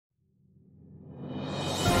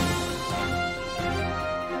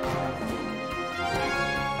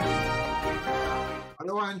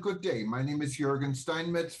and good day. My name is Jürgen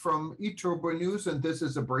Steinmetz from eTurboNews, and this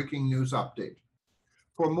is a breaking news update.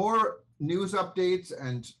 For more news updates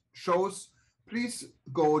and shows, please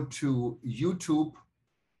go to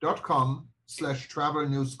youtube.com/travel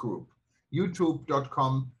news group,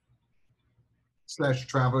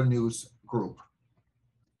 youtube.com/travel news group.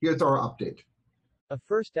 Here's our update. A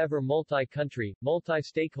first-ever multi-country,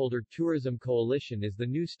 multi-stakeholder tourism coalition is the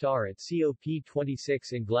new star at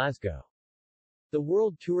COP26 in Glasgow. The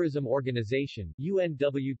World Tourism Organization,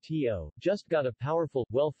 UNWTO, just got a powerful,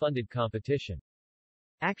 well-funded competition.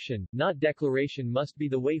 Action, not declaration, must be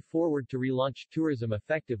the way forward to relaunch tourism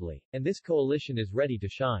effectively, and this coalition is ready to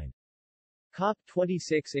shine.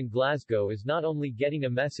 COP26 in Glasgow is not only getting a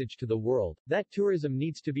message to the world that tourism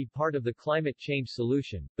needs to be part of the climate change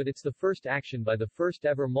solution, but it's the first action by the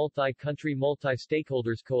first-ever multi-country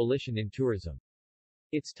multi-stakeholders coalition in tourism.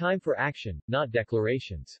 It's time for action, not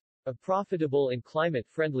declarations. A profitable and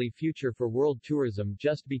climate-friendly future for world tourism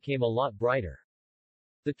just became a lot brighter.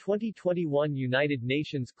 The 2021 United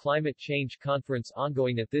Nations Climate Change Conference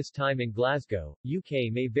ongoing at this time in Glasgow,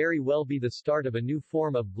 UK may very well be the start of a new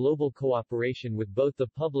form of global cooperation with both the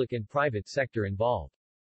public and private sector involved.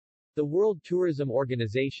 The World Tourism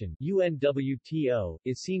Organization, UNWTO,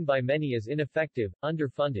 is seen by many as ineffective,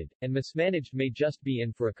 underfunded, and mismanaged, may just be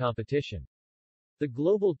in for a competition. The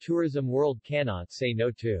global tourism world cannot say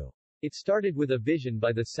no to. It started with a vision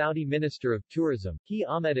by the Saudi Minister of Tourism,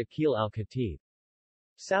 Ahmed Akil Al-Khatib.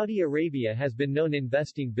 Saudi Arabia has been known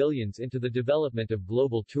investing billions into the development of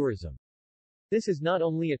global tourism. This is not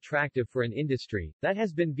only attractive for an industry that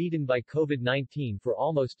has been beaten by COVID-19 for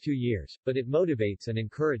almost 2 years, but it motivates and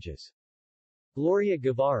encourages. Gloria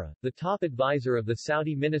Guevara, the top advisor of the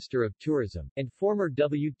Saudi Minister of Tourism, and former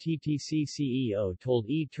WTTC CEO, told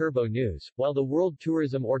eTurboNews, while the World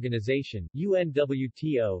Tourism Organization,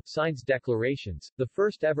 UNWTO, signs declarations, the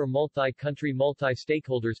first-ever multi-country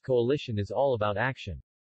multi-stakeholders coalition is all about action.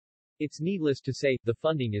 It's needless to say, the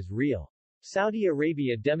funding is real. Saudi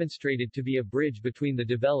Arabia demonstrated to be a bridge between the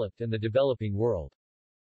developed and the developing world.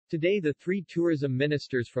 Today the 3 tourism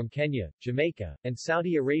ministers from Kenya, Jamaica, and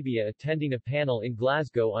Saudi Arabia attending a panel in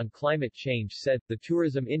Glasgow on climate change said, the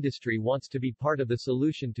tourism industry wants to be part of the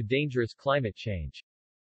solution to dangerous climate change.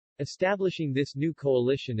 Establishing this new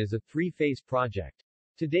coalition is a 3-phase project.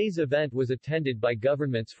 Today's event was attended by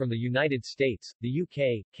governments from the United States, the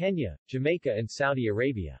UK, Kenya, Jamaica and Saudi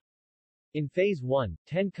Arabia. In Phase 1,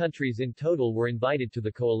 10 countries in total were invited to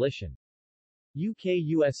the coalition. UK,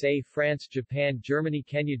 USA, France, Japan, Germany,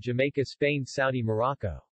 Kenya, Jamaica, Spain, Saudi,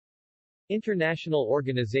 Morocco. International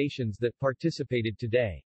organizations that participated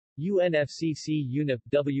today: UNFCCC, UNEP,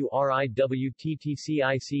 WRIWTTC,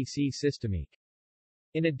 ICC, Systemic.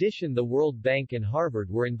 In addition, the World Bank and Harvard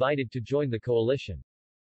were invited to join the coalition.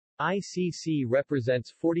 ICC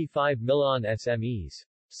represents 45 million SMEs.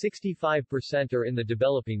 65% are in the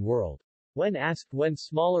developing world. When asked when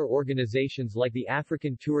smaller organizations like the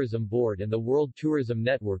African Tourism Board and the World Tourism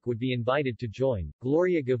Network would be invited to join,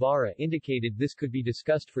 Gloria Guevara indicated this could be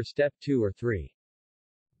discussed for Step 2 or 3.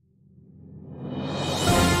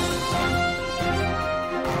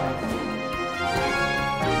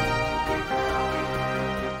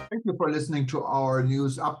 Thank you for listening to our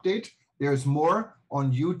news update. There's more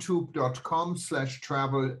on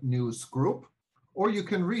youtube.com/travel news group, or you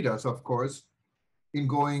can read us, of course, in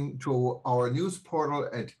going to our news portal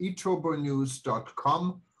at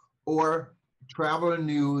eTurboNews.com or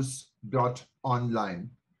travelnews.online.